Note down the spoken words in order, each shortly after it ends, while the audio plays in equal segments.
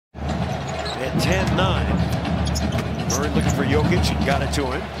at 10-9. Murray looking for Jokic and got it to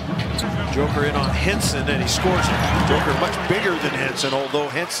him. Joker in on Henson and he scores it. Joker much bigger than Henson, although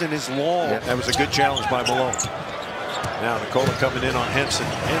Henson is long. Yeah, that was a good challenge by Malone. Now Nikola coming in on Henson.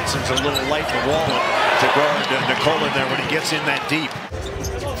 Henson's a little light in the wallet to guard Nikola there when he gets in that deep.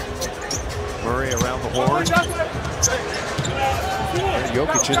 Murray around the horn. And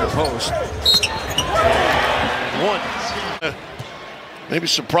Jokic in the post. And one. Maybe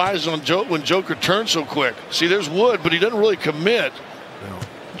surprised on when Joker turned so quick. See, there's Wood, but he doesn't really commit. No.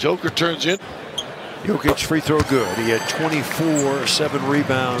 Joker turns in. Jokic free throw good. He had 24, 7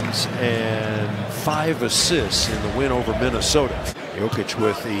 rebounds, and 5 assists in the win over Minnesota. Jokic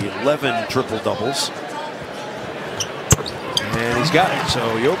with 11 triple doubles. And he's got it. So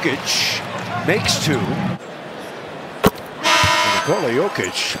Jokic makes 2. Nikola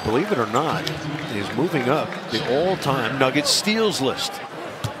Jokic, believe it or not, is moving up the all-time Nuggets steals list.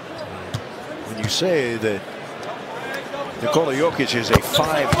 When you say that Nikola Jokic is a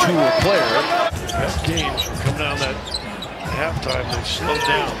 5-tool player. That games from coming down that halftime, they slowed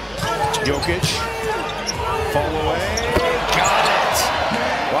down. Jokic, fall away, got it.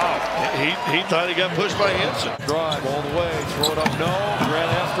 Wow. He thought he got pushed by Henson. Drive all the way, throw it up, no, ran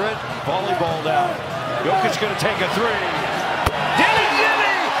after it, volleyball down. Jokic gonna take a 3.